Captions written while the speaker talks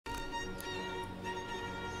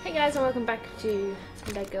Hey guys, and welcome back to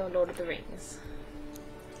Lego Lord of the Rings.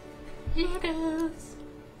 Legos!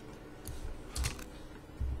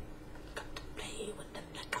 Got to play with the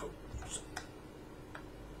Legos.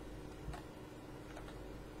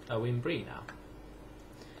 Are we in Bree now?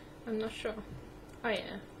 I'm not sure. Oh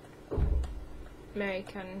yeah. Mary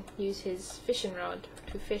can use his fishing rod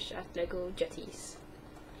to fish at Lego jetties.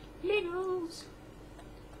 Legos!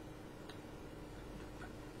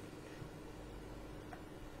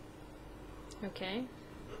 Okay.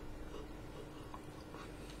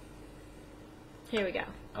 Here we go.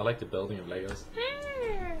 I like the building of Legos.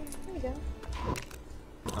 Here we go.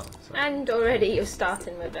 Oh, sorry. And already you're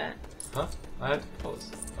starting with it. Huh? I had to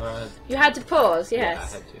pause. Or I had... You had to pause, Yeah, I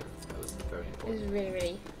yes. had to. That was very It was important.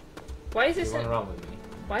 really. Why is this? You want to run with me?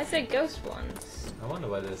 Why is there ghost ones? I wonder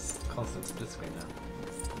why there's constant split screen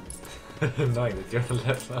now. Annoying that you're the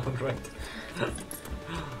left and I'm right.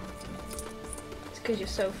 It's because you're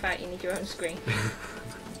so fat you need your own screen. Yeah.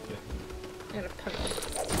 I'm gonna punch.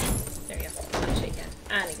 There we go. Punch it again.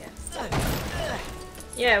 And again.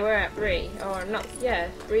 Yeah, we're at Bree. Or not. Yeah,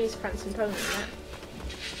 Bree's prancing pony, isn't it?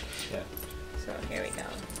 Yeah. So here we go.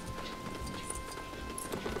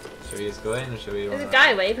 Should we just go in or should we... There's a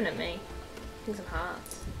guy waving at me. I think some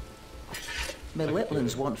hearts. My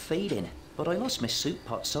litlins want feeding, but I lost my soup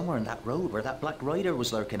pot somewhere in that road where that black rider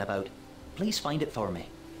was lurking about. Please find it for me.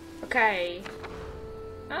 Okay.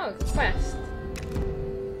 Oh, quest.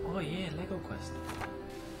 Oh yeah, Lego Quest.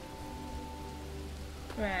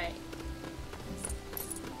 Right.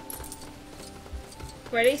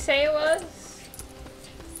 Where did he say it was?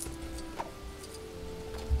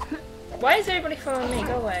 Why is everybody following me?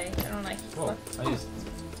 Go away. I don't like Whoa, what? I just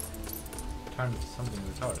turned something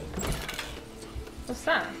retarded. What's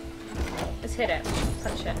that? Let's hit it.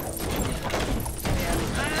 Punch it. There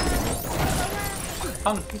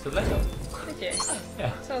Found a piece of Lego. we go. Did you?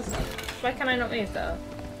 Yeah. It's awesome. Why can I not move though?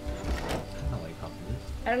 I don't know why you can't move.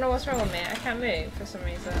 I don't know what's wrong with me. I can't move for some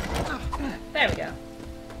reason. There we go.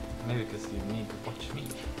 Maybe because you need to watch me.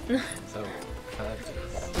 So, I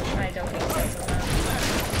don't think so.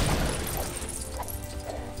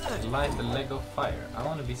 light the Lego fire. I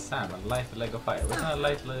want to be Sam and light the Lego fire. What's not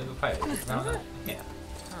light the Lego fire? It's not a... Yeah.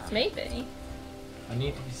 Maybe. I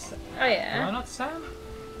need to be Sam. Oh yeah. Am I not Sam?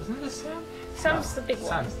 Isn't this Sam? Sam's No, the big one.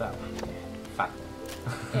 Sam's that one. Fat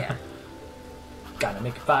one. Yeah. Gotta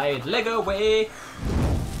make a fire the Lego way.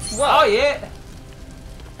 Whoa. Oh yeah!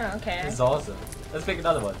 Oh, okay. This is awesome. Let's pick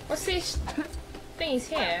another one. What's these thingies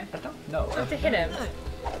here? I don't know. We have to hit him.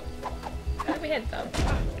 How do we hit them?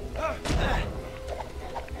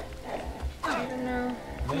 I don't know.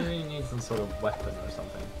 Maybe you need some sort of weapon or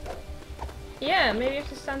something. Yeah, maybe you have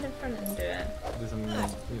to stand in front and do it. Do some,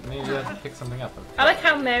 maybe you have to pick something up. I like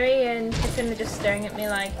how Mary and Tiffin are just staring at me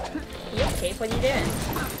like, yeah, Caiyth, what are you doing?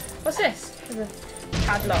 What's this? There's a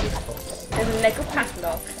padlock. There's a Lego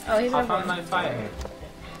padlock. Oh, here's I another found one. my fire.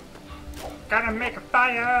 Gotta make a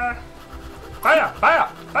fire! Fire! Fire!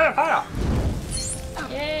 Fire! Fire!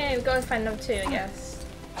 Yay, we gotta find number 2, I guess.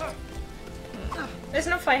 There's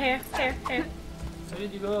no fire here. Here. Where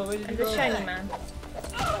did you go? Where did you There's a go? shiny man.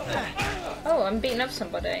 Oh, I'm beating up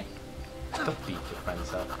somebody. Don't beat your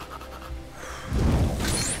friends up.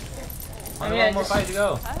 Oh, Only yeah, one more just- fire to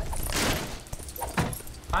go.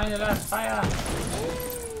 Find the last fire!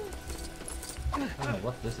 I don't know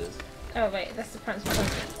what this is. Oh wait, that's the prince. Oh,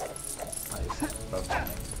 it's broken.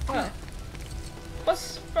 Well,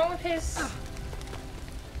 what's wrong with his?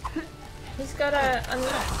 He's got a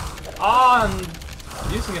unlock. Oh,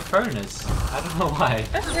 I'm using a furnace. I don't know why.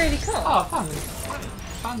 That's really cool. Oh,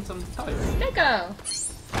 found some toys. Lego.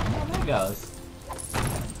 Oh, Legos.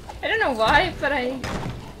 I don't know why, but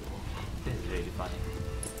This is really funny.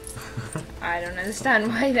 I don't understand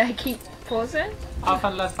why I keep pausing. Oh, I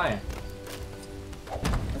found the last fire.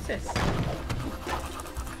 What's this? Oh,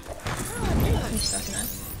 I'm doing some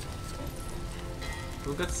stuff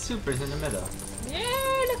We've got supers in the middle. now.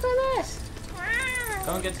 Yay! Look at this.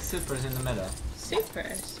 Don't get the supers in the middle.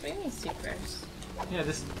 Supers. What do you mean supers? Yeah,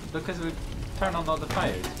 this because we turned on all the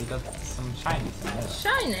fires. We got some shinies in the middle.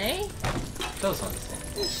 Shiny. Those ones.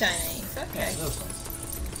 These shinies. Yeah, Okay. those ones.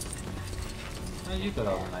 Oh, you got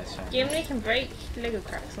all the nice shinies. Gimli can break Lego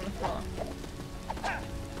cracks on the floor.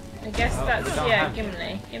 I guess Oh, that's we don't yeah. have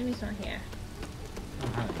Gimli. Gimli's not here.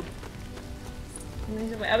 Uh-huh.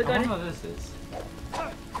 Gimli's away. Are we I going wonder to what this is.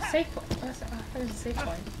 save point? Oh, there's a save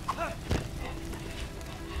point.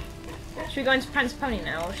 Should we go into Pants Pony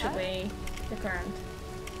now, or should we look around?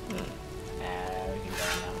 We can go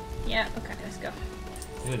now. Yeah. Okay. Let's go.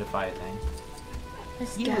 Do the fire thing.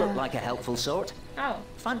 Let's You go. look like a helpful sort. Oh.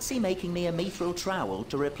 Fancy making me a Mithiril trowel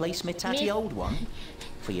to replace me tatty old one?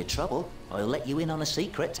 For your trouble, I'll let you in on a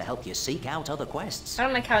secret to help you seek out other quests. I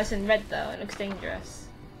don't like how it's in red though, it looks dangerous.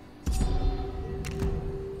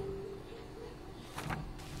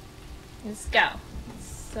 Let's go.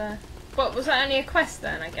 What, was that only a quest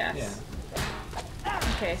then, I guess? Yeah.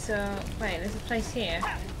 Okay, so, wait, there's a place here.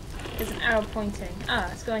 There's an arrow pointing. Ah,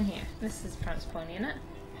 let's go in here. This is perhaps pointing, isn't it?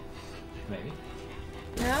 Maybe.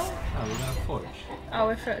 No? Oh, we're gonna forge. Oh,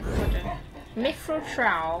 we're forging. Mithiril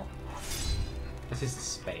trowel. This is the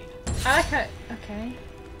spade. I like it. Okay.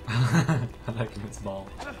 I like him, it's small.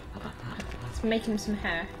 Let's make him some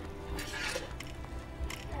hair.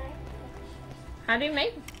 How do you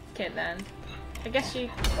make it then? I guess you...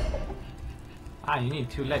 Ah, you need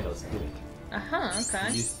 2 Legos to do it. Uh-huh,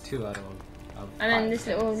 okay. Use 2 out of And then 5. this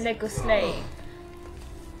little Lego slave.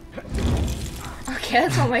 Okay,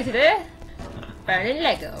 that's one way to do it. Burning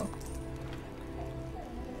Lego.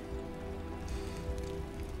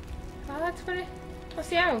 Oh, that's what it... What's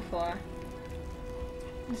the arrow for?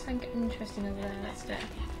 There's something interesting over there, let's do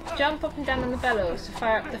it. Jump up and down on the bellows to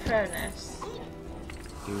fire up the furnace.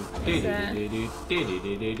 Wait, I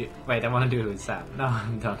want to do it with Sam. No,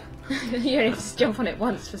 I'm done. You only just jump on it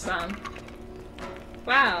once for Sam.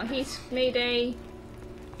 Wow, he's made a...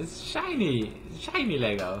 It's shiny! Shiny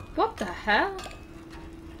Lego! What the hell?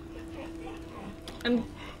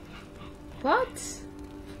 What?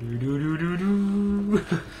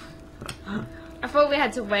 I thought we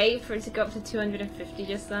had to wait for it to go up to 250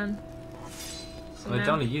 just then. So Well, it's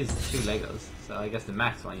now- only used 2 Legos, so I guess the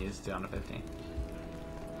max one used 250.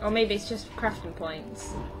 Or maybe it's just crafting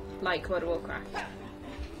points, like World of Warcraft.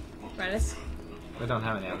 Right, let's... We don't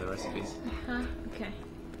have any other recipes. Okay.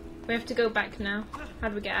 We have to go back now. How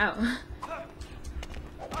do we get out? How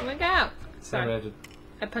do we get out? Sorry,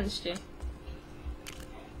 I punched you.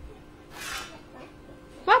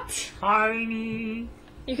 What? Shiny!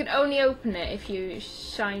 You can only open it if you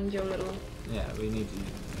shined your little... Yeah, we need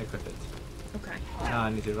to equip it. Okay. Now I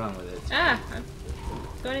need to run with it. Ah! I'm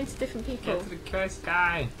going into different people. Get to the cursed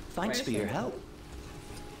guy! Thanks Where for is your he? help.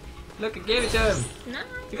 Look, I gave it to him! Nice.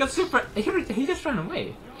 He got super... He just ran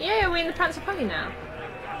away. Yeah, we're in the Pants of Pony now.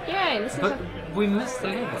 Yay, this is But a... we missed the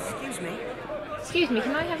Lego. Excuse me. Excuse me,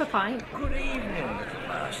 can I have a pint? Good evening, little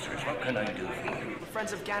masters. What can I do for you? We're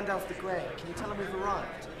friends of Gandalf the Grey. Can you tell him we've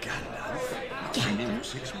arrived? Gandalf? Not seen him for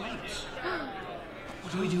 6 months.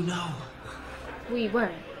 What do we do now? We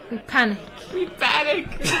weren't. We panic. We panic!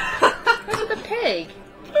 Look at the pig!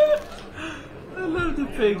 I love the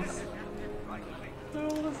pigs. They're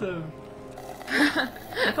awesome. I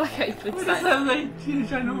like how you put What that. does that like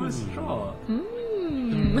ginormous straw?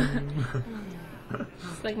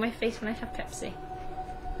 It's like my face when I have Pepsi.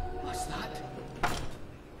 What's that?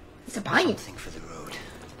 It's a pint. Something for the road.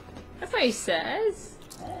 That's what he says.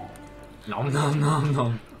 Nom nom nom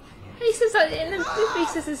nom. He says that in the movie. He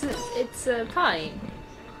says it's a pint.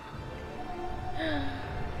 The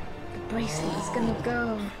bracelet is gonna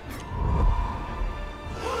go.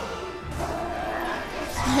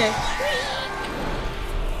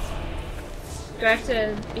 Do I have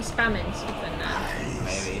to be spamming something now?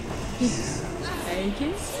 Maybe. I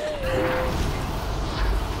guess.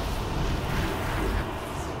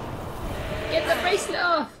 Get the bracelet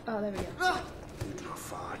off! Oh, there we go. You draw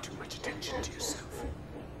far too much attention to yourself.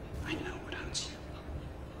 I know what hunts you.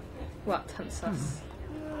 What hunts us?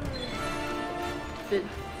 The...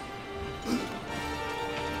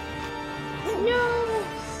 No!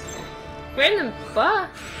 We're in the bar.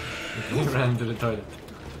 He ran to the toilet.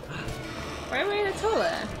 Why am I in the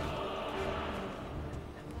toilet?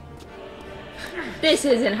 This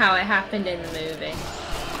isn't how it happened in the movie.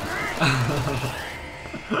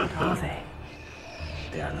 What are they?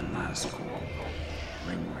 They are the Nazgul.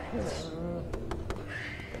 Ringwraiths.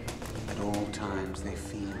 At all times they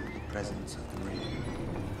feel the presence of the ring.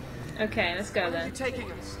 Okay, let's go Where are then. you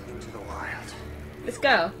taking us? Into the wild. Let's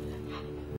go.